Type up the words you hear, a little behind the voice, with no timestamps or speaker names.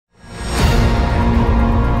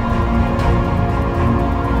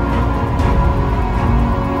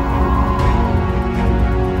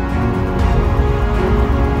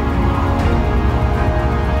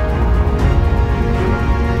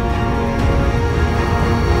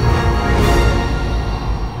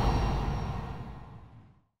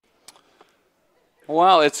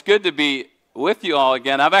Well, it's good to be with you all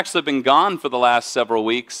again. I've actually been gone for the last several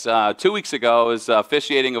weeks. 2 weeks ago, I was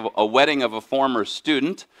officiating a wedding of a former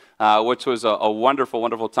student, which was a wonderful,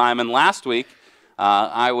 wonderful time. And last week,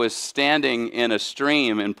 I was standing in a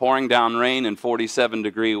stream and pouring down rain in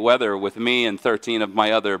 47-degree weather with me and 13 of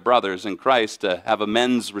my other brothers in Christ to have a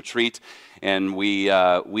men's retreat. And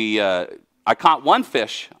I caught one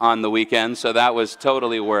fish on the weekend, so that was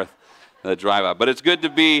totally worth the drive out. But it's good to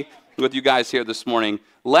be with you guys here this morning.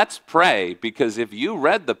 Let's pray, because if you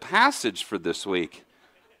read the passage for this week,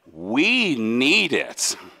 we need it.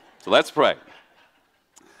 So let's pray.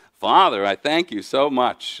 Father, I thank you so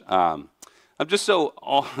much. I'm just so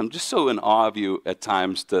in awe of you at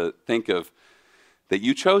times to think of that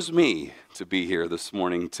you chose me to be here this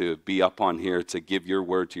morning, to be up on here, to give your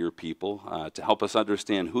word to your people, to help us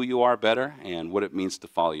understand who you are better and what it means to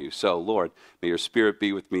follow you. So, Lord, may your Spirit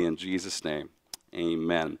be with me in Jesus' name.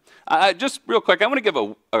 Amen. Just real quick, I want to give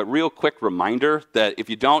a real quick reminder that if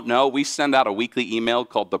you don't know, we send out a weekly email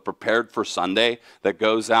called the Prepared for Sunday that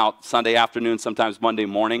goes out Sunday afternoon, sometimes Monday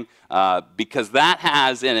morning, because that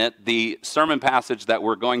has in it the sermon passage that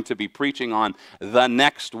we're going to be preaching on the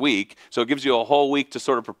next week. So it gives you a whole week to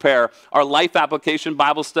sort of prepare. Our Life Application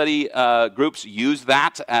Bible Study groups use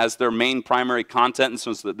that as their main primary content,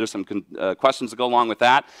 and so there's some questions that go along with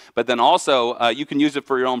that. But then also, you can use it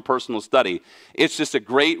for your own personal study. It's just a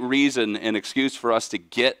great reason and excuse for us to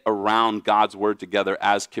get around God's Word together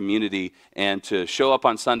as community and to show up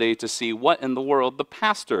on Sunday to see what in the world the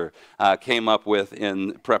pastor came up with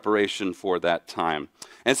in preparation for that time.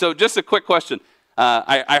 And so just a quick question.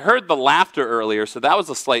 I heard the laughter earlier, so that was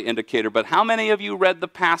a slight indicator, but how many of you read the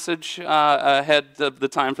passage ahead of the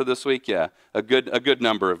time for this week? Yeah, a good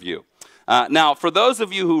number of you. Now, for those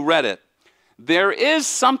of you who read it, there is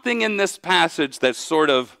something in this passage that sort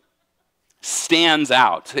of stands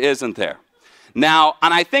out, isn't there? Now,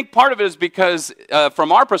 and I think part of it is because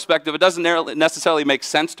from our perspective, it doesn't necessarily make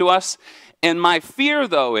sense to us. And my fear,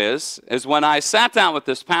 though, is when I sat down with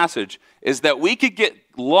this passage, is that we could get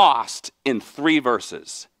lost in 3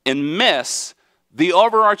 verses and miss the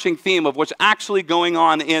overarching theme of what's actually going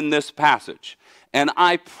on in this passage. And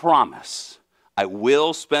I promise I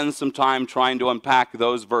will spend some time trying to unpack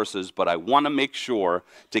those verses, but I want to make sure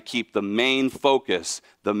to keep the main focus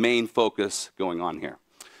going on here.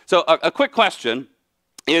 So a quick question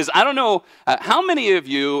is, I don't know, how many of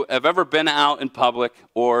you have ever been out in public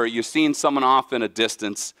or you've seen someone off in a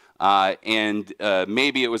distance and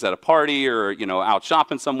maybe it was at a party or, out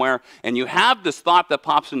shopping somewhere, and you have this thought that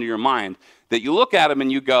pops into your mind that you look at them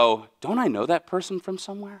and you go, don't I know that person from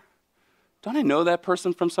somewhere? Don't I know that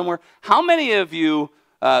person from somewhere? How many of you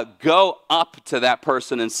go up to that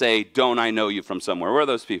person and say, don't I know you from somewhere? Where are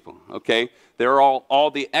those people? Okay, they're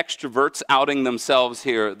all the extroverts outing themselves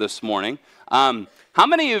here this morning. How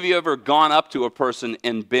many of you ever gone up to a person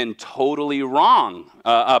and been totally wrong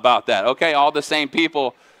about that? Okay, all the same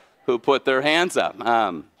people who put their hands up.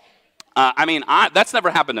 That's never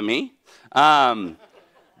happened to me.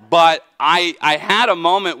 But I had a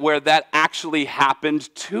moment where that actually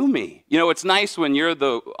happened to me. It's nice when you're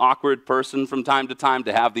the awkward person from time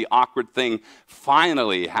to have the awkward thing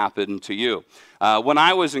finally happen to you. When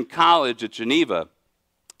I was in college at Geneva,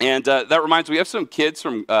 and that reminds me, we have some kids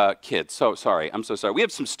from, I'm so sorry. We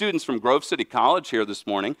have some students from Grove City College here this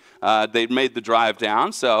morning. They made the drive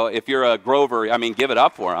down, so if you're a Grover, give it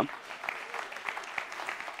up for them.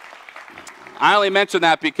 I only mention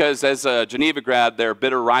that because as a Geneva grad, they're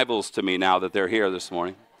bitter rivals to me now that they're here this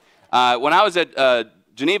morning. When I was at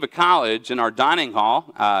Geneva College in our dining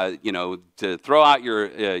hall, to throw out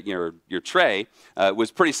your tray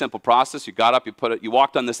was a pretty simple process. You got up, you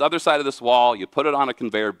walked on this other side of this wall, you put it on a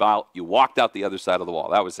conveyor belt, you walked out the other side of the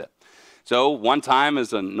wall. That was it. So one time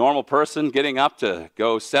as a normal person getting up to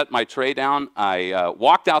go set my tray down, I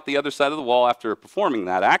walked out the other side of the wall after performing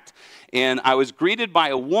that act, and I was greeted by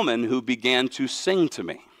a woman who began to sing to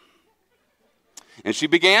me. And she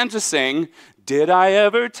began to sing, "Did I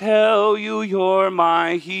ever tell you you're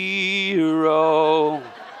my hero?"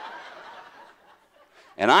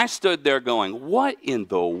 And I stood there going, what in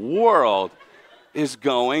the world is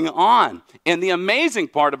going on? And the amazing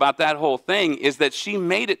part about that whole thing is that she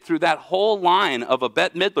made it through that whole line of a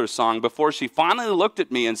Bette Midler song before she finally looked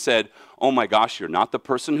at me and said, "Oh my gosh, you're not the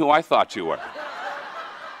person who I thought you were."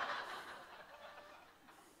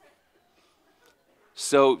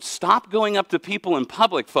 So stop going up to people in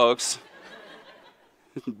public, folks,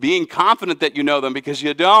 being confident that you know them, because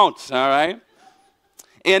you don't, all right?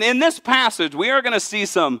 And in this passage, we are going to see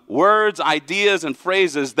some words, ideas, and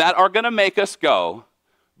phrases that are going to make us go,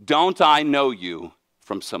 don't I know you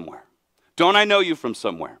from somewhere? Don't I know you from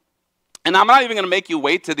somewhere? And I'm not even going to make you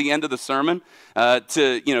wait to the end of the sermon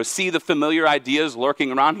to see the familiar ideas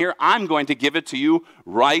lurking around here. I'm going to give it to you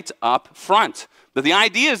right up front. But the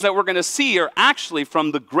ideas that we're going to see are actually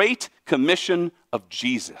from the Great Commission of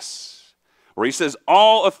Jesus, where he says,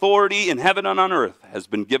 all authority in heaven and on earth has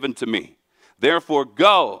been given to me. Therefore,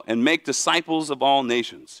 go and make disciples of all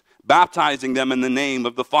nations, baptizing them in the name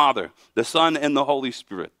of the Father, the Son, and the Holy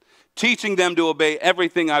Spirit, teaching them to obey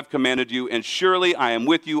everything I've commanded you, and surely I am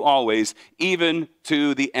with you always, even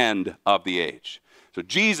to the end of the age. So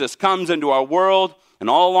Jesus comes into our world, and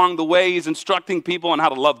all along the way, he's instructing people on how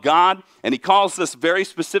to love God, and he calls this very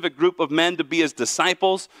specific group of men to be his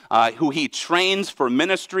disciples, who he trains for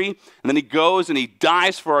ministry, and then he goes and he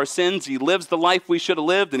dies for our sins. He lives the life we should have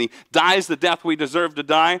lived, and he dies the death we deserve to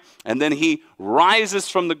die, and then he rises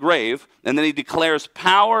from the grave, and then he declares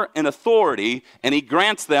power and authority, and he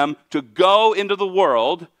grants them to go into the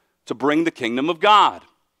world to bring the kingdom of God.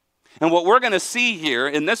 And what we're going to see here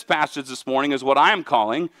in this passage this morning is what I am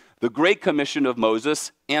calling the Great Commission of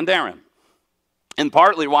Moses and Aaron. And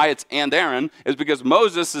partly why it's and Aaron is because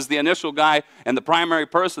Moses is the initial guy and the primary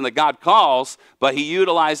person that God calls, but he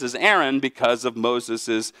utilizes Aaron because of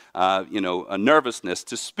Moses' nervousness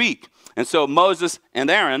to speak. And so Moses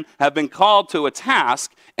and Aaron have been called to a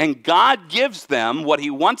task, and God gives them what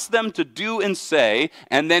he wants them to do and say,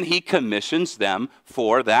 and then he commissions them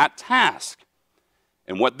for that task.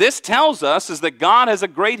 And what this tells us is that God has a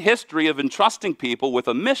great history of entrusting people with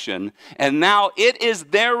a mission, and now it is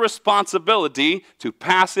their responsibility to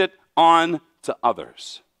pass it on to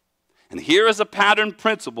others. And here is a pattern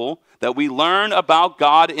principle that we learn about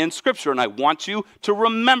God in Scripture, and I want you to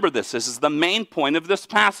remember this. This is the main point of this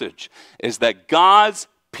passage, is that God's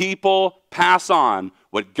people pass on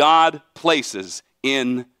what God places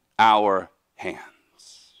in our hands.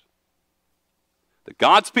 That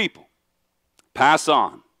God's people pass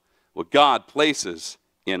on what God places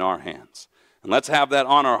in our hands. And let's have that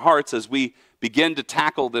on our hearts as we begin to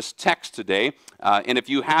tackle this text today. And if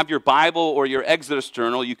you have your Bible or your Exodus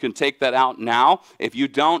journal, you can take that out now. If you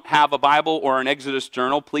don't have a Bible or an Exodus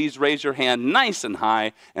journal, please raise your hand nice and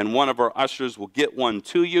high, and one of our ushers will get one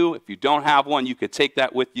to you. If you don't have one, you could take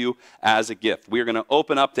that with you as a gift. We're going to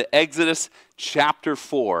open up to Exodus chapter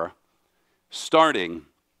 4, starting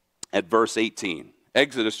at verse 18.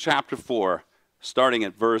 Exodus chapter 4, starting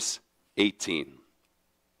at verse 18.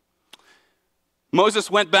 Moses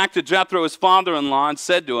went back to Jethro, his father-in-law, and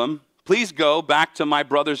said to him, Please go back to my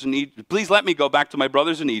brothers in Egypt. Please let me go back to my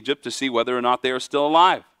brothers in Egypt to see whether or not they are still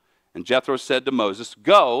alive. And Jethro said to Moses,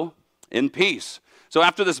 Go in peace. So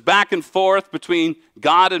after this back and forth between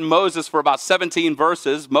God and Moses for about 17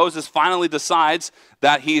 verses, Moses finally decides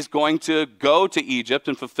that he's going to go to Egypt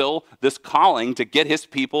and fulfill this calling to get his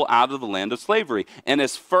people out of the land of slavery. And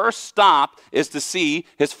his first stop is to see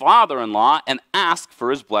his father-in-law and ask for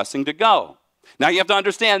his blessing to go. Now you have to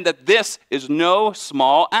understand that this is no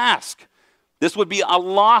small ask. This would be a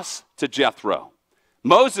loss to Jethro.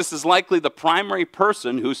 Moses is likely the primary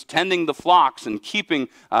person who's tending the flocks and keeping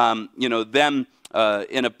them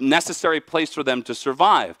in a necessary place for them to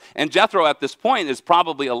survive. And Jethro at this point is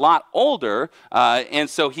probably a lot older, and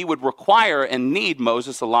so he would require and need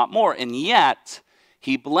Moses a lot more. And yet,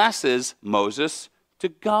 he blesses Moses to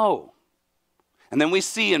go. And then we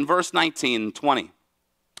see in verse 19 and 20,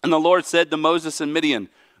 And the Lord said to Moses and Midian,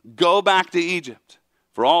 Go back to Egypt,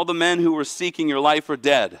 for all the men who were seeking your life are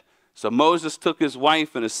dead. So Moses took his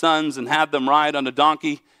wife and his sons and had them ride on a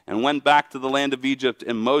donkey and went back to the land of Egypt,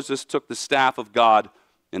 and Moses took the staff of God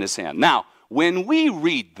in his hand. Now, when we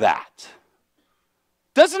read that,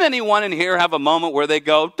 doesn't anyone in here have a moment where they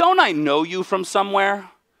go, Don't I know you from somewhere?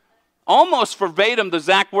 Almost verbatim the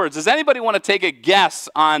exact words. Does anybody want to take a guess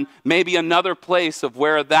on maybe another place of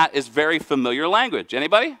where that is very familiar language?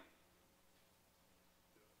 Anybody?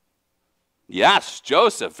 Yes,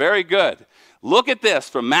 Joseph. Very good. Look at this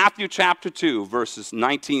from Matthew chapter 2, verses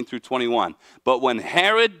 19 through 21. But when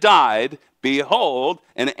Herod died, behold,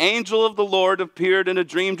 an angel of the Lord appeared in a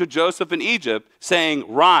dream to Joseph in Egypt,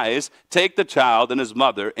 saying, Rise, take the child and his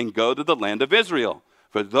mother, and go to the land of Israel.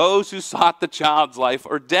 For those who sought the child's life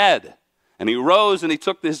are dead. And he rose and he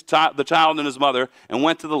took the child and his mother and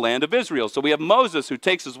went to the land of Israel. So we have Moses who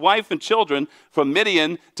takes his wife and children from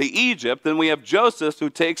Midian to Egypt. Then we have Joseph who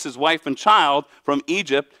takes his wife and child from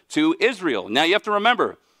Egypt to Israel. Now you have to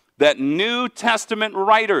remember that New Testament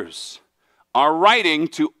writers are writing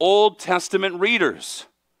to Old Testament readers.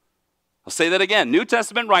 I'll say that again. New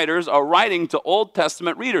Testament writers are writing to Old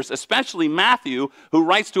Testament readers, especially Matthew, who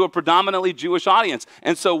writes to a predominantly Jewish audience.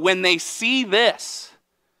 And so when they see this,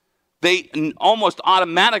 they almost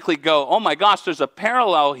automatically go, oh my gosh, there's a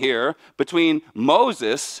parallel here between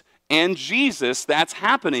Moses and Jesus that's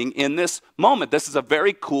happening in this moment. This is a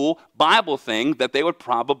very cool Bible thing that they would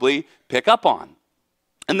probably pick up on.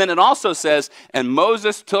 And then it also says, and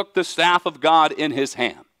Moses took the staff of God in his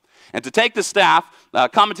hand. And to take the staff,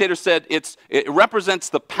 commentators said it represents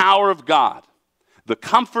the power of God, the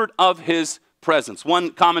comfort of his presence.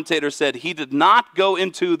 One commentator said he did not go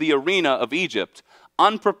into the arena of Egypt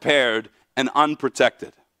unprepared and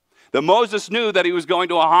unprotected. That Moses knew that he was going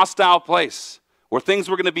to a hostile place where things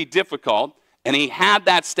were going to be difficult, and he had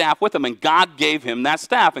that staff with him, and God gave him that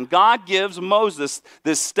staff. And God gives Moses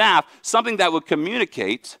this staff, something that would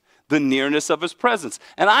communicate the nearness of his presence.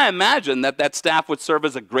 And I imagine that that staff would serve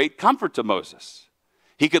as a great comfort to Moses.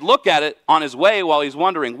 He could look at it on his way while he's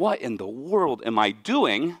wondering, what in the world am I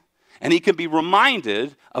doing? And he can be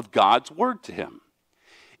reminded of God's word to him.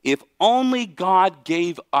 If only God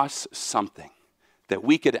gave us something that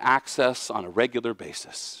we could access on a regular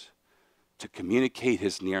basis to communicate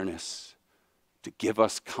his nearness, to give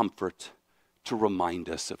us comfort, to remind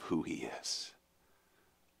us of who he is.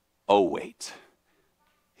 Oh, wait,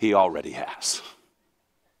 he already has.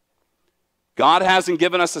 God hasn't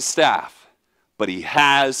given us a staff, but he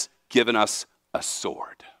has given us a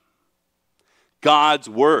sword. God's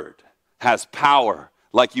word has power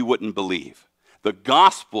like you wouldn't believe. The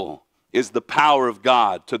gospel is the power of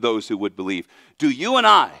God to those who would believe. Do you and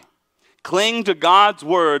I cling to God's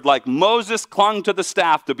word like Moses clung to the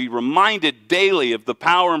staff to be reminded daily of the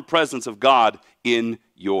power and presence of God in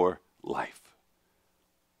your life?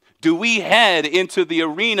 Do we head into the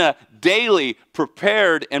arena daily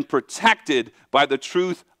prepared and protected by the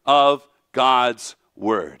truth of God's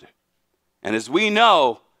word? And as we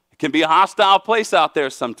know, it can be a hostile place out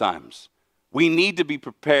there sometimes. We need to be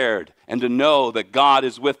prepared and to know that God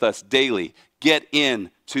is with us daily. Get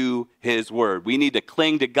into his word. We need to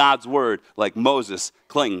cling to God's word like Moses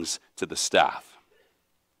clings to the staff.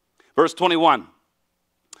 Verse 21.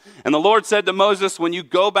 And the Lord said to Moses, when you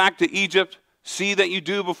go back to Egypt, see that you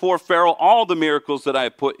do before Pharaoh all the miracles that I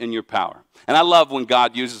have put in your power. And I love when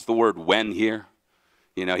God uses the word when here.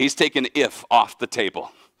 You know, he's taken if off the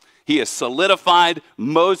table. He has solidified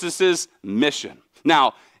Moses' mission.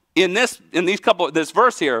 Now, in this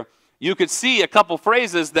verse here, you could see a couple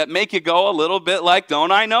phrases that make you go a little bit like,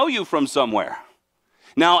 don't I know you from somewhere?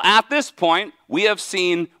 Now, at this point, we have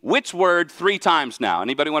seen which word 3 times now?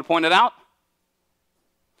 Anybody want to point it out?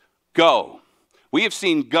 Go. We have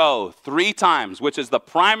seen go 3 times, which is the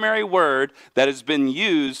primary word that is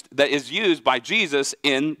used by Jesus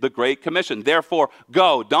in the Great Commission. Therefore,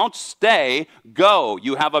 go. Don't stay. Go.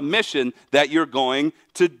 You have a mission that you're going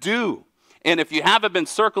to do. And if you haven't been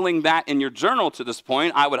circling that in your journal to this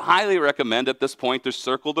point, I would highly recommend at this point to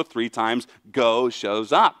circle the 3 times go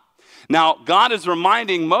shows up. Now, God is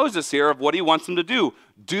reminding Moses here of what he wants him to do.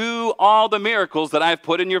 Do all the miracles that I've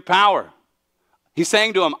put in your power. He's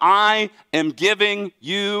saying to him, I am giving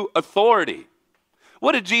you authority.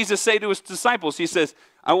 What did Jesus say to his disciples? He says,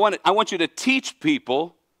 I want you to teach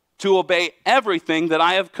people to obey everything that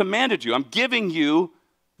I have commanded you. I'm giving you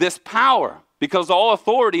this power because all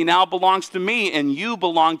authority now belongs to me and you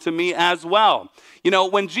belong to me as well. You know,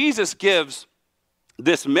 when Jesus gives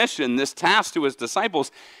this mission, this task to his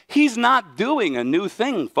disciples, he's not doing a new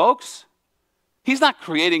thing, folks. He's not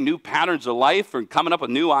creating new patterns of life or coming up with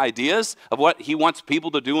new ideas of what he wants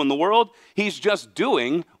people to do in the world. He's just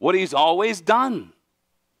doing what he's always done.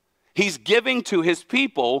 He's giving to his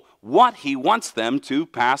people what he wants them to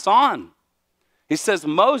pass on. He says,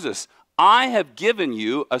 Moses, I have given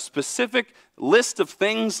you a specific list of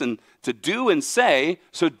things and to do and say,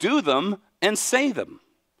 so do them and say them.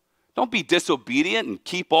 Don't be disobedient and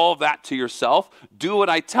keep all of that to yourself. Do what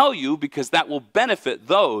I tell you because that will benefit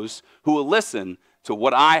those who will listen to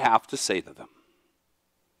what I have to say to them.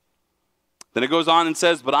 Then it goes on and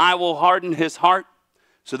says, but I will harden his heart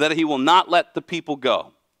so that he will not let the people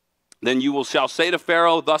go. Then you shall say to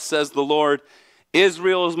Pharaoh, thus says the Lord,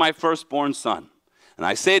 Israel is my firstborn son. And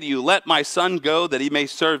I say to you, let my son go that he may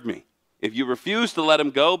serve me. If you refuse to let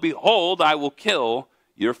him go, behold, I will kill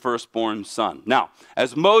your firstborn son. Now,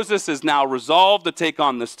 as Moses is now resolved to take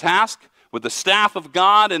on this task with the staff of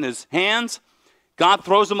God in his hands, God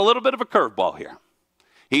throws him a little bit of a curveball here.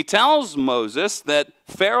 He tells Moses that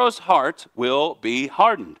Pharaoh's heart will be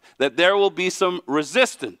hardened, that there will be some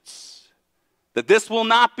resistance, that this will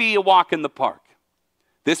not be a walk in the park.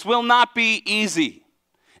 This will not be easy.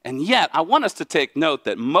 And yet, I want us to take note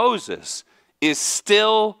that Moses is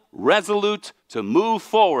still resolute to move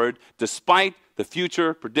forward despite the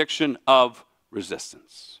future prediction of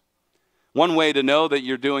resistance. One way to know that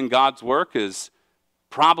you're doing God's work is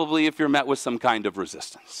probably if you're met with some kind of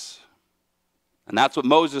resistance. And that's what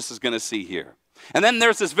Moses is going to see here. And then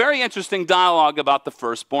there's this very interesting dialogue about the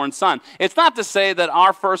firstborn son. It's not to say that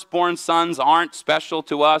our firstborn sons aren't special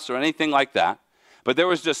to us or anything like that, but there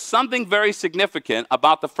was just something very significant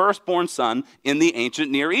about the firstborn son in the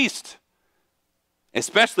ancient Near East,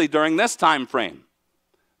 especially during this time frame.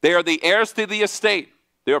 They are the heirs to the estate.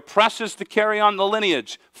 They are precious to carry on the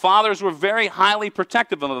lineage. Fathers were very highly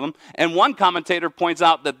protective of them, and one commentator points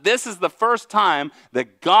out that this is the first time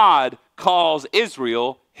that God calls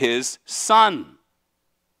Israel his son.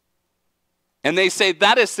 And they say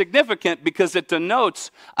that is significant because it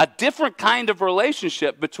denotes a different kind of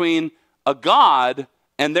relationship between a God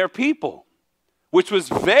and their people, which was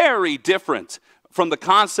very different from the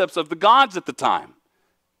concepts of the gods at the time.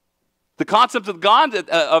 The concept of gods at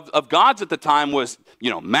the time was,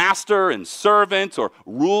 master and servant, or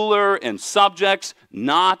ruler and subjects,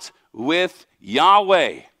 not with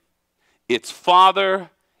Yahweh. It's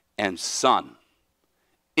father and son.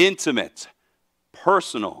 Intimate,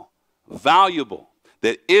 personal, valuable.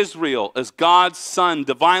 That Israel is God's son,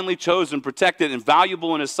 divinely chosen, protected, and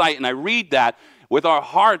valuable in his sight. And I read that with our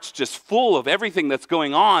hearts just full of everything that's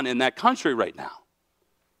going on in that country right now,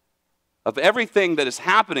 of everything that is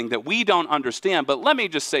happening that we don't understand. But let me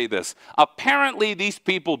just say this. Apparently, these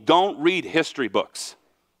people don't read history books,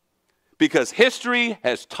 because history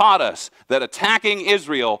has taught us that attacking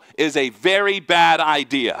Israel is a very bad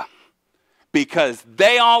idea, because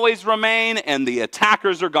they always remain and the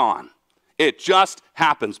attackers are gone. It just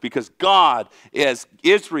happens because God is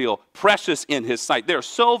Israel precious in his sight. They're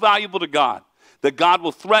so valuable to God that God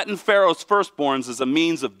will threaten Pharaoh's firstborns as a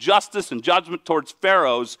means of justice and judgment towards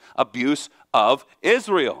Pharaoh's abuse of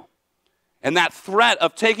Israel. And that threat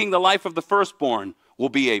of taking the life of the firstborn will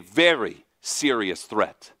be a very serious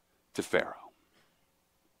threat to Pharaoh.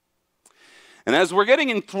 And as we're getting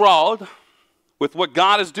enthralled with what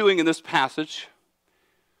God is doing in this passage,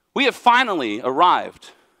 we have finally arrived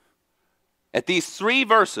at these 3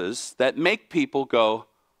 verses that make people go,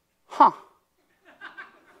 huh.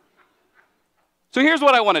 So here's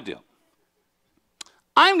what I want to do.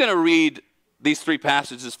 I'm going to read these 3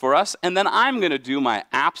 passages for us, and then I'm going to do my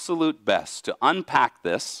absolute best to unpack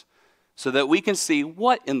this so that we can see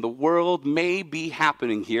what in the world may be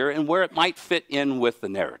happening here and where it might fit in with the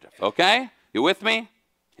narrative. Okay? You with me?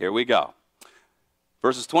 Here we go.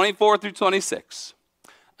 Verses 24 through 26.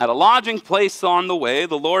 At a lodging place on the way,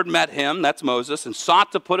 the Lord met him, that's Moses, and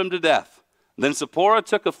sought to put him to death. Then Zipporah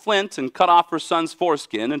took a flint and cut off her son's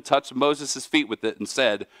foreskin and touched Moses' feet with it and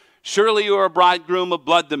said, "Surely you are a bridegroom of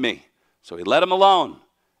blood to me." So he let him alone.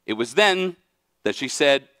 It was then that she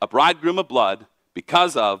said, "A bridegroom of blood,"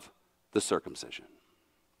 because of the circumcision.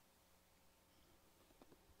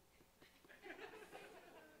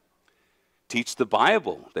 Teach the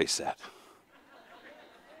Bible, they said.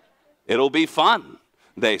 It'll be fun,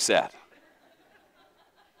 they said.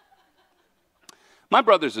 My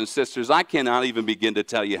brothers and sisters, I cannot even begin to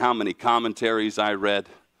tell you how many commentaries I read,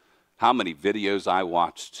 how many videos I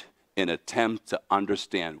watched in an attempt to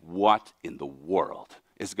understand what in the world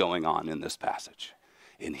is going on in this passage.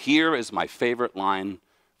 And here is my favorite line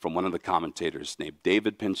from one of the commentators named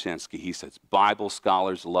David Pinchansky. He says, "Bible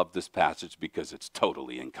scholars love this passage because it's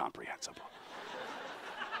totally incomprehensible."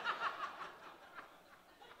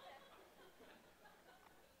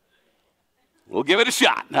 We'll give it a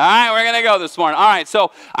shot. All right, we're going to go this morning. All right,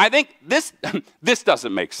 so I think this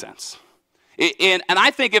doesn't make sense. And I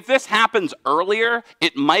think if this happens earlier,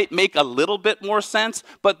 it might make a little bit more sense.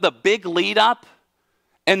 But the big lead up,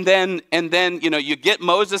 and then you get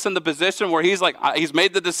Moses in the position where he's like, he's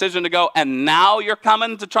made the decision to go, and now you're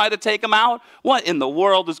coming to try to take him out? What in the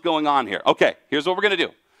world is going on here? Okay, here's what we're going to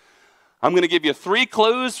do. I'm going to give you 3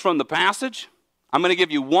 clues from the passage. I'm going to give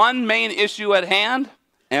you 1 main issue at hand.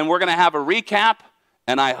 And we're going to have a recap,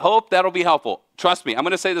 and I hope that'll be helpful. Trust me, I'm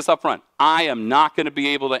going to say this up front. I am not going to be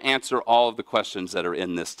able to answer all of the questions that are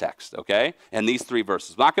in this text, okay? And these 3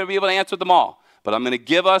 verses. I'm not going to be able to answer them all, but I'm going to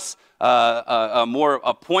give us a more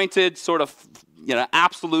appointed sort of,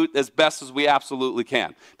 absolute, as best as we absolutely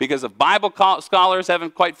can. Because if Bible scholars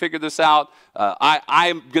haven't quite figured this out,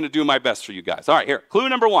 I'm going to do my best for you guys. All right, here. Clue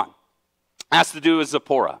number 1 has to do with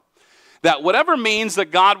Zipporah. That whatever means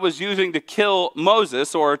that God was using to kill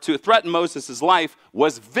Moses or to threaten Moses' life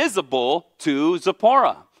was visible to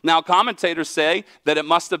Zipporah. Now, commentators say that it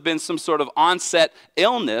must have been some sort of onset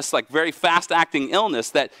illness, like very fast-acting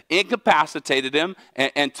illness, that incapacitated him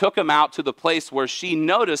and took him out to the place where she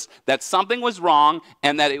noticed that something was wrong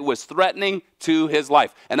and that it was threatening to his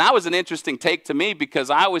life. And that was an interesting take to me because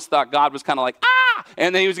I always thought God was kind of like, ah,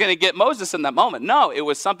 and then he was going to get Moses in that moment. No, it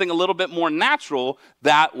was something a little bit more natural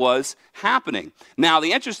that was happening. Now,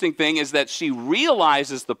 the interesting thing is that she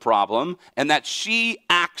realizes the problem and that she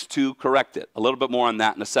acts to correct it. A little bit more on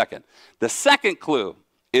that in a second. The second clue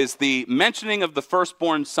is the mentioning of the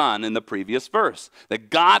firstborn son in the previous verse, that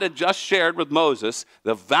God had just shared with Moses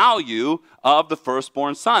the value of the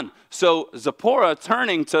firstborn son. So Zipporah,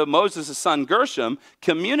 turning to Moses' son Gershom,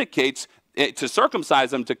 communicates to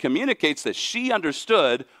circumcise him, communicates that she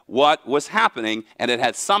understood what was happening, and it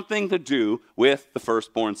had something to do with the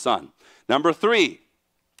firstborn son. Number 3,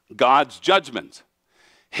 God's judgment.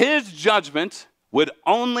 His judgment would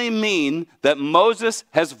only mean that Moses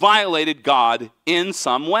has violated God in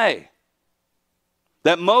some way.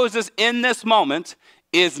 That Moses in this moment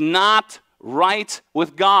is not right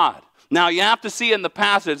with God. Now you have to see in the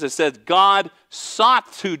passage it says God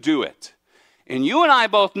sought to do it. And you and I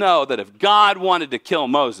both know that if God wanted to kill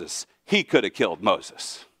Moses, he could have killed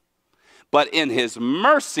Moses. But in his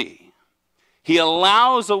mercy, he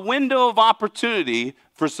allows a window of opportunity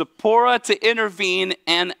for Zipporah to intervene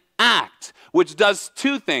and act, which does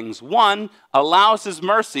 2 things. 1, allows his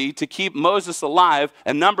mercy to keep Moses alive,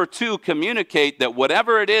 and number 2, communicate that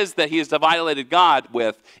whatever it is that he has violated God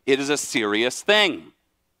with, it is a serious thing.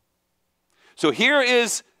 So here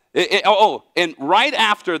is, and right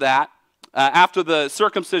after that, after the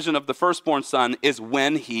circumcision of the firstborn son is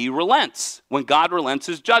when he relents, when God relents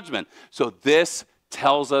his judgment. So this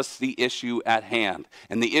tells us the issue at hand,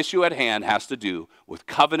 and the issue at hand has to do with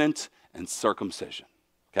covenant and circumcision.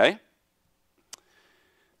 Okay?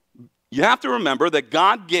 You have to remember that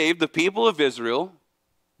God gave the people of Israel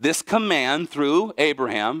this command through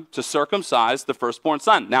Abraham to circumcise the firstborn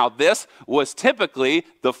son. Now, this was typically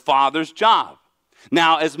the father's job.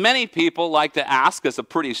 Now, as many people like to ask as a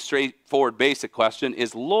pretty straightforward basic question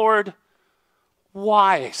is, Lord,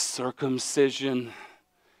 why circumcision?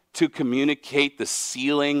 To communicate the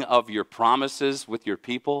sealing of your promises with your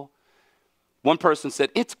people? One person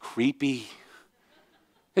said, it's creepy.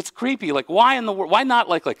 It's creepy. Like, why in the world? Why not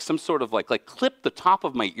like some sort of like clip the top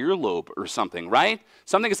of my earlobe or something, right?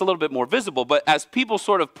 Something that's a little bit more visible. But as people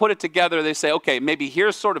sort of put it together, they say, okay, maybe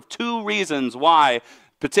here's sort of 2 reasons why,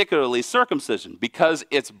 particularly circumcision. Because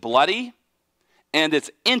it's bloody and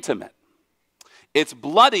it's intimate. It's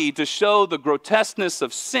bloody to show the grotesqueness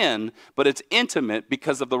of sin, but it's intimate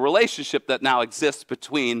because of the relationship that now exists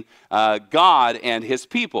between God and his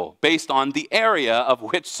people, based on the area of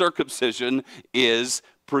which circumcision is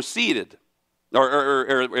preceded,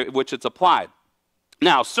 or which it's applied.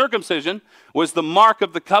 Now, circumcision was the mark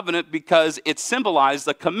of the covenant because it symbolized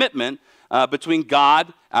the commitment between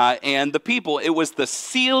God and the people. It was the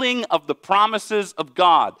sealing of the promises of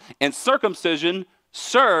God, and circumcision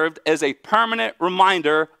served as a permanent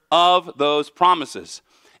reminder of those promises.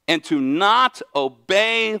 And to not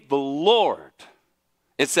obey the Lord,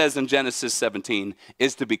 it says in Genesis 17,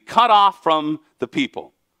 is to be cut off from the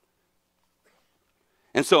people.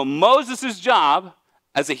 And so Moses' job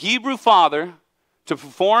as a Hebrew father to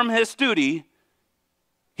perform his duty,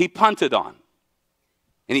 he punted on.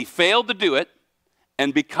 And he failed to do it.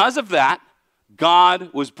 And because of that,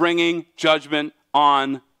 God was bringing judgment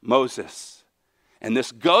on Moses. And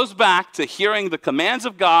this goes back to hearing the commands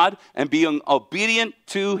of God and being obedient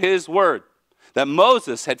to his word. That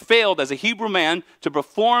Moses had failed as a Hebrew man to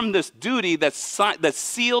perform this duty that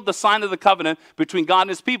sealed the sign of the covenant between God and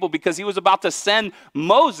his people, because he was about to send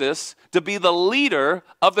Moses to be the leader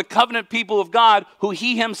of the covenant people of God, who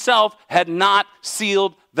he himself had not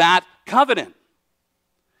sealed that covenant.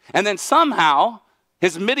 And then somehow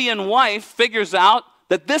his Midian wife figures out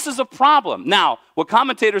that this is a problem. Now, what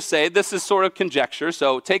commentators say, this is sort of conjecture,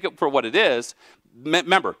 so take it for what it is.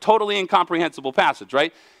 Remember, totally incomprehensible passage,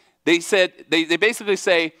 right? They basically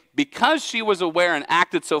say, because she was aware and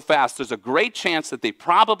acted so fast, there's a great chance that they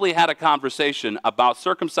probably had a conversation about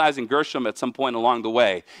circumcising Gershom at some point along the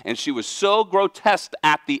way. And she was so grotesque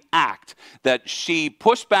at the act that she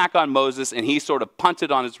pushed back on Moses, and he sort of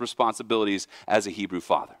punted on his responsibilities as a Hebrew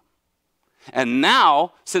father. And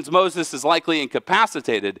now, since Moses is likely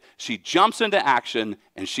incapacitated, she jumps into action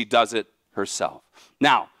and she does it herself.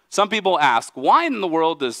 Now, some people ask, why in the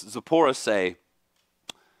world does Zipporah say,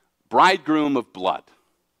 bridegroom of blood?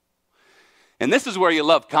 And this is where you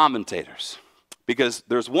love commentators, because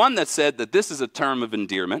there's one that said that this is a term of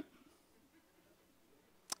endearment.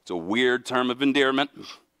 It's a weird term of endearment.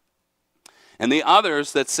 And the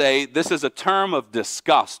others that say this is a term of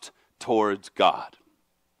disgust towards God.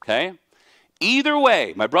 Okay? Either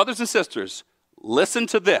way, my brothers and sisters, listen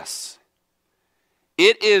to this.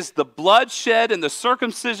 It is the bloodshed and the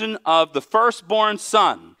circumcision of the firstborn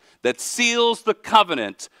son that seals the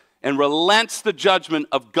covenant and relents the judgment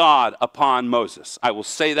of God upon Moses. I will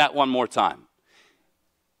say that one more time.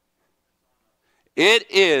 It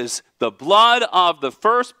is the blood of the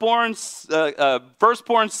firstborn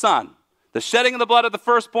son, the shedding of the blood of the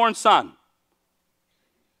firstborn son,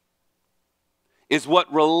 is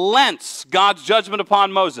what relents God's judgment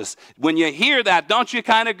upon Moses. When you hear that, don't you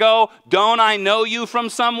kind of go, don't I know you from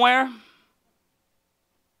somewhere?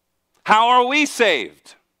 How are we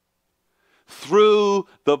saved? Through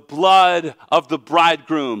the blood of the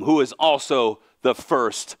bridegroom, who is also the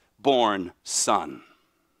firstborn son.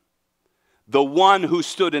 The one who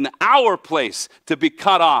stood in our place to be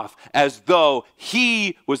cut off as though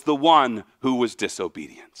he was the one who was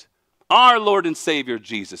disobedient. Our Lord and Savior,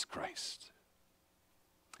 Jesus Christ.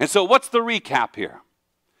 And so what's the recap here?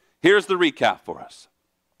 Here's the recap for us.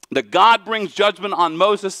 That God brings judgment on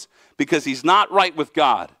Moses because he's not right with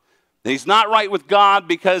God. He's not right with God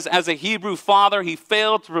because as a Hebrew father, he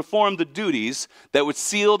failed to perform the duties that would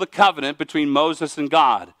seal the covenant between Moses and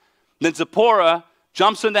God. Then Zipporah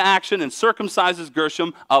jumps into action and circumcises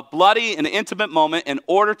Gershom, a bloody and intimate moment in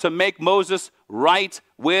order to make Moses right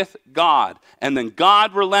with God. And then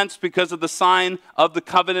God relents because of the sign of the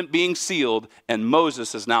covenant being sealed, and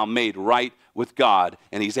Moses is now made right with God,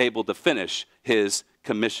 and he's able to finish his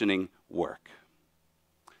commissioning work.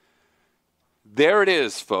 There it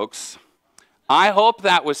is, folks. I hope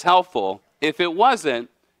that was helpful. If it wasn't,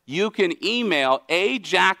 you can email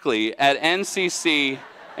ajackley at NCC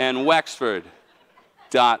and Wexford.org.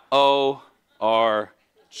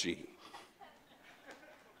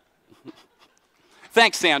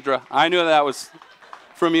 Thanks, Sandra. I knew that was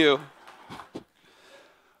from you.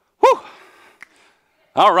 Whew.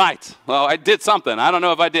 All right. Well, I did something. I don't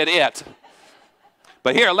know if I did it.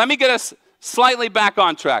 But here, let me get us slightly back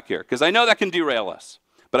on track here, because I know that can derail us.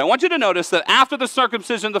 But I want you to notice that after the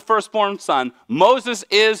circumcision of the firstborn son, Moses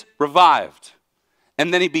is revived.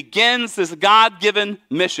 And then he begins this God-given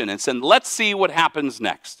mission and said, let's see what happens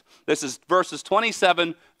next. This is verses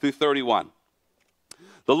 27 through 31.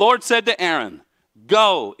 The Lord said to Aaron,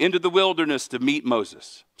 go into the wilderness to meet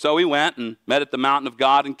Moses. So he went and met at the mountain of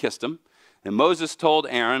God and kissed him. And Moses told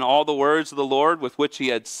Aaron all the words of the Lord with which he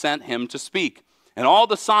had sent him to speak, and all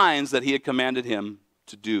the signs that he had commanded him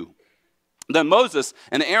to do. Then Moses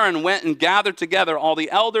and Aaron went and gathered together all the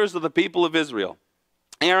elders of the people of Israel.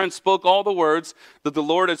 Aaron spoke all the words that the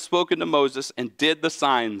Lord had spoken to Moses and did the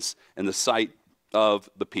signs in the sight of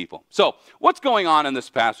the people. So, what's going on in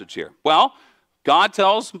this passage here? Well, God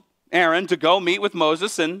tells Aaron to go meet with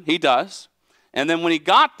Moses, and he does. And then when he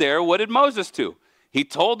got there, what did Moses do? He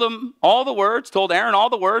told him all the words, told Aaron all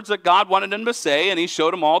the words that God wanted him to say, and he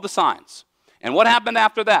showed him all the signs. And what happened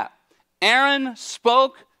after that? Aaron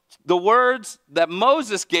spoke the words that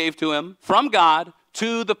Moses gave to him from God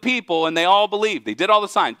to the people, and they all believed. They did all the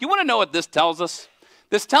signs. You want to know what this tells us?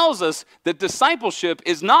 This tells us that discipleship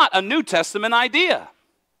is not a New Testament idea.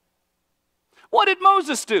 What did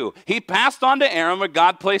Moses do? He passed on to Aaron what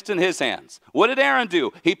God placed in his hands. What did Aaron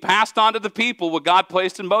do? He passed on to the people what God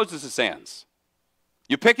placed in Moses' hands.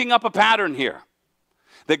 You're picking up a pattern here.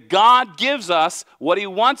 That God gives us what he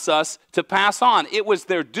wants us to pass on. It was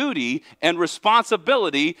their duty and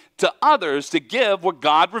responsibility to others to give what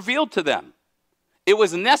God revealed to them. It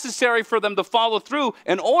was necessary for them to follow through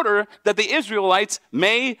in order that the Israelites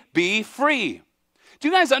may be free. Do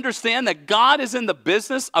you guys understand that God is in the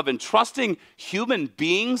business of entrusting human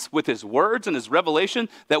beings with his words and his revelation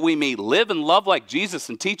that we may live and love like Jesus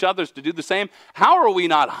and teach others to do the same? How are we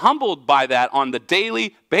not humbled by that on the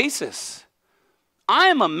daily basis? I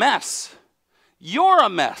am a mess. You're a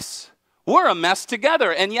mess. We're a mess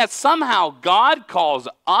together. And yet somehow God calls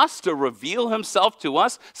us to reveal himself to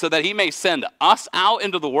us so that he may send us out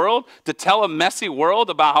into the world to tell a messy world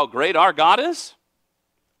about how great our God is.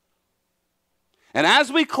 And as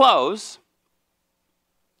we close,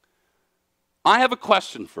 I have a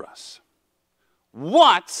question for us.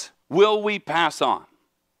 What will we pass on?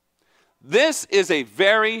 This is a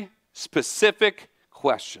very specific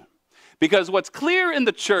question. Because what's clear in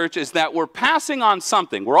the church is that we're passing on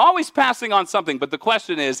something. We're always passing on something, but the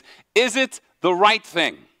question is it the right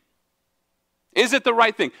thing? Is it the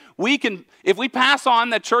right thing? If we pass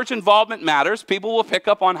on that church involvement matters, people will pick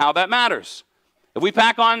up on how that matters. If we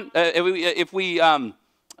pass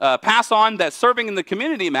on that serving in the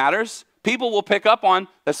community matters, people will pick up on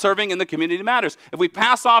that serving in the community matters. If we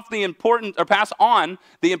pass on the importance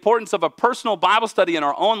of a personal Bible study in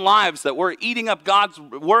our own lives, that we're eating up God's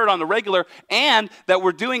word on the regular, and that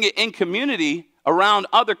we're doing it in community, around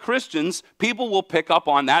other Christians, people will pick up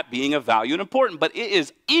on that being of value and important. But it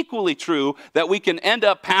is equally true that we can end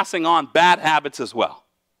up passing on bad habits as well.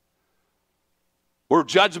 We're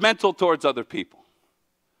judgmental towards other people.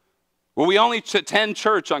 Where we only attend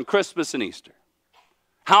church on Christmas and Easter.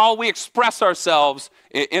 How we express ourselves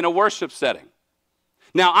in a worship setting.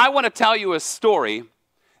 Now, I want to tell you a story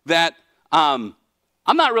that I'm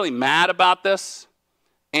not really mad about this.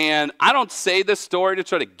 And I don't say this story to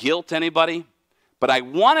try to guilt anybody. But I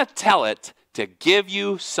want to tell it to give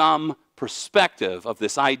you some perspective of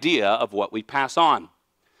this idea of what we pass on.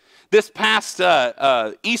 This past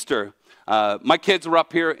Easter, my kids were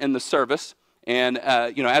up here in the service. And,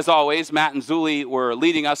 as always, Matt and Zuli were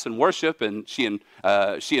leading us in worship, and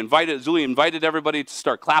Zuli invited everybody to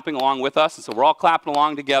start clapping along with us, and so we're all clapping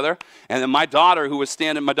along together. And then my daughter, who was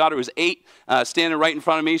 8, standing right in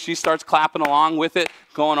front of me, she starts clapping along with it,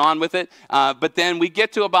 going on with it. But then we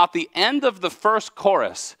get to about the end of the first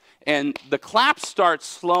chorus, and the claps start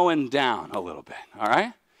slowing down a little bit, all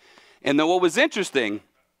right? And then what was interesting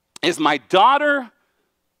is my daughter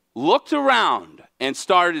looked around and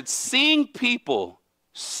started seeing people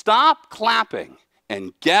stop clapping,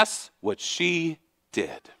 and guess what she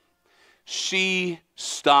did? She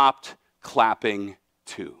stopped clapping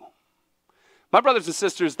too. My brothers and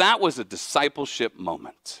sisters, that was a discipleship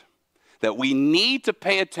moment. That we need to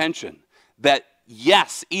pay attention that,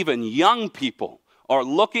 yes, even young people are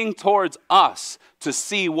looking towards us to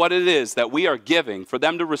see what it is that we are giving for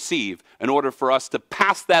them to receive in order for us to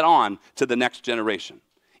pass that on to the next generation.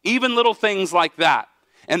 Even little things like that.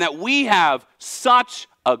 And that we have such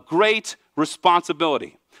a great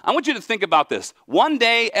responsibility. I want you to think about this. One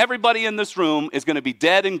day, everybody in this room is going to be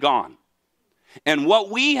dead and gone. And what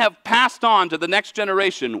we have passed on to the next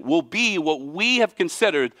generation will be what we have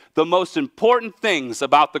considered the most important things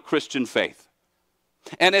about the Christian faith.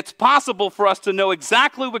 And it's possible for us to know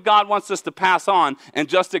exactly what God wants us to pass on and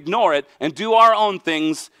just ignore it and do our own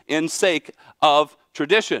things in sake of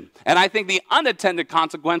tradition. And I think the unintended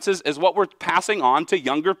consequences is what we're passing on to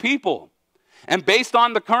younger people. And based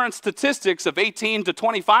on the current statistics of 18 to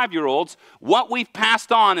 25-year-olds, what we've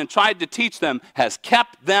passed on and tried to teach them has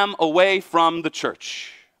kept them away from the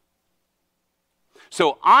church.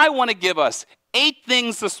 So I want to give us 8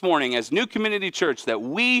 things this morning as New Community Church that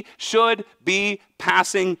we should be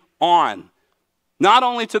passing on. Not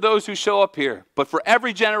only to those who show up here, but for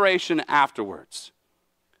every generation afterwards.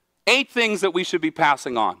 8 things that we should be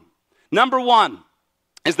passing on. Number 1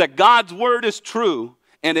 is that God's word is true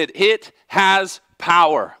and it has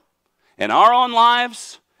power in our own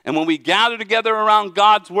lives and when we gather together around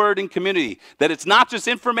God's word in community. That it's not just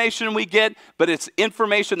information we get, but it's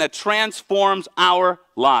information that transforms our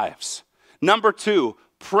lives. Number 2,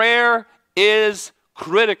 prayer is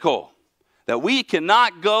critical. That we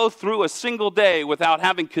cannot go through a single day without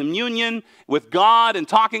having communion with God and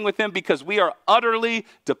talking with Him because we are utterly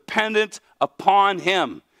dependent upon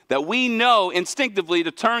Him. That we know instinctively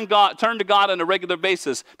to turn to God on a regular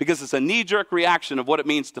basis because it's a knee-jerk reaction of what it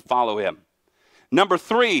means to follow Him. Number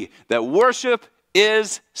 3, that worship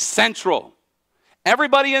is central.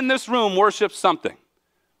 Everybody in this room worships something.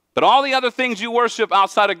 But all the other things you worship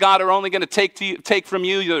outside of God are only going to take from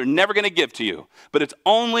you. They're never going to give to you. But it's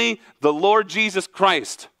only the Lord Jesus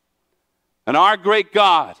Christ and our great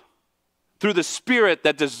God through the Spirit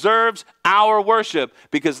that deserves our worship,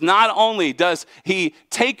 because not only does He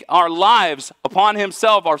take our lives upon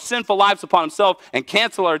Himself, our sinful lives upon Himself, and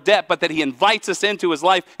cancel our debt, but that He invites us into His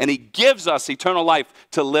life and He gives us eternal life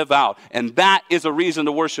to live out. And that is a reason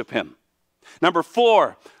to worship Him. Number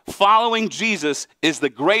 4, following Jesus is the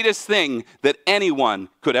greatest thing that anyone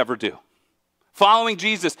could ever do. Following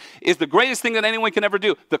Jesus is the greatest thing that anyone can ever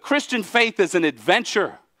do. The Christian faith is an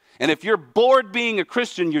adventure. And if you're bored being a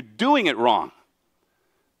Christian, you're doing it wrong.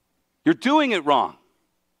 You're doing it wrong.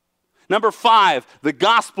 Number 5, the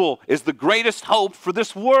gospel is the greatest hope for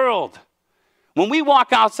this world. When we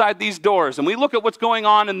walk outside these doors and we look at what's going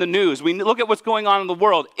on in the news, we look at what's going on in the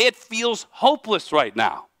world, it feels hopeless right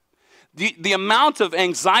now. The amount of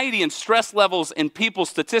anxiety and stress levels in people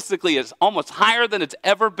statistically is almost higher than it's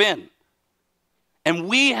ever been. And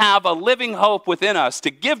we have a living hope within us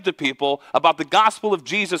to give to people about the gospel of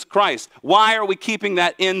Jesus Christ. Why are we keeping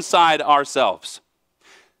that inside ourselves?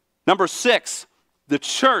 Number 6, the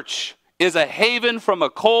church is a haven from a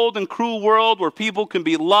cold and cruel world where people can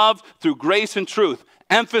be loved through grace and truth.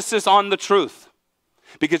 Emphasis on the truth.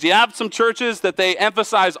 Because you have some churches that they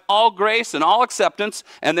emphasize all grace and all acceptance,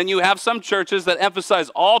 and then you have some churches that emphasize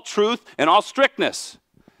all truth and all strictness.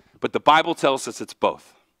 But the Bible tells us it's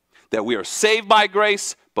both. That we are saved by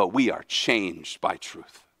grace, but we are changed by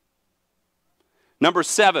truth. Number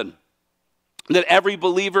 7, that every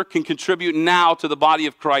believer can contribute now to the body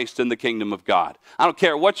of Christ in the kingdom of God. I don't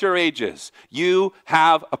care what your age is. You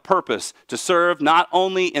have a purpose to serve not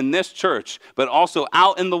only in this church, but also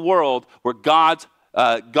out in the world where God's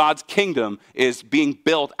kingdom is being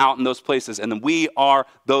built out in those places. And then we are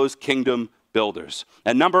those kingdom builders.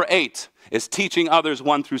 And number 8 is teaching others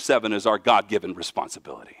 1 through 7 is our God-given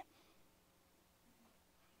responsibility.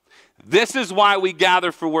 This is why we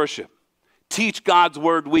gather for worship. Teach God's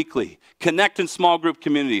word weekly, connect in small group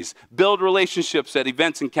communities, build relationships at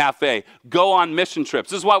events and cafe, go on mission trips.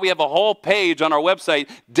 This is why we have a whole page on our website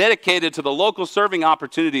dedicated to the local serving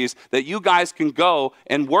opportunities that you guys can go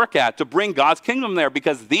and work at to bring God's kingdom there,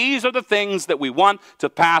 because these are the things that we want to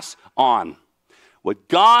pass on. What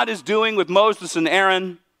God is doing with Moses and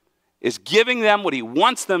Aaron is giving them what he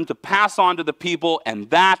wants them to pass on to the people, and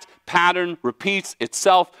that pattern repeats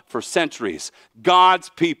itself for centuries. God's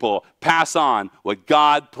people pass on what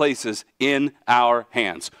God places in our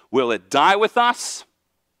hands. Will it die with us,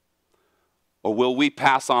 or will we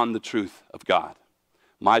pass on the truth of God?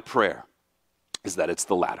 My prayer is that it's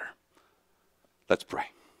the latter. Let's pray.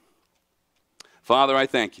 Father, I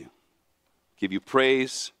thank you. Give you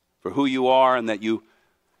praise for who you are, and that you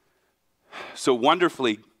so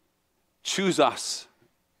wonderfully choose us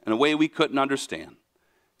in a way we couldn't understand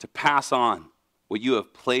to pass on what you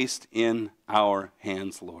have placed in our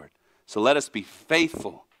hands, Lord. So let us be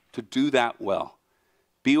faithful to do that well.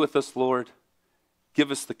 Be with us, Lord.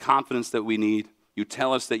 Give us the confidence that we need. You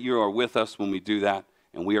tell us that you are with us when we do that,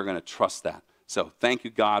 and we are going to trust that. So thank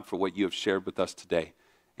you, God, for what you have shared with us today.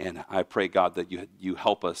 And I pray, God, that you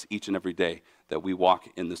help us each and every day that we walk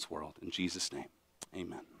in this world. In Jesus' name,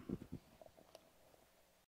 amen.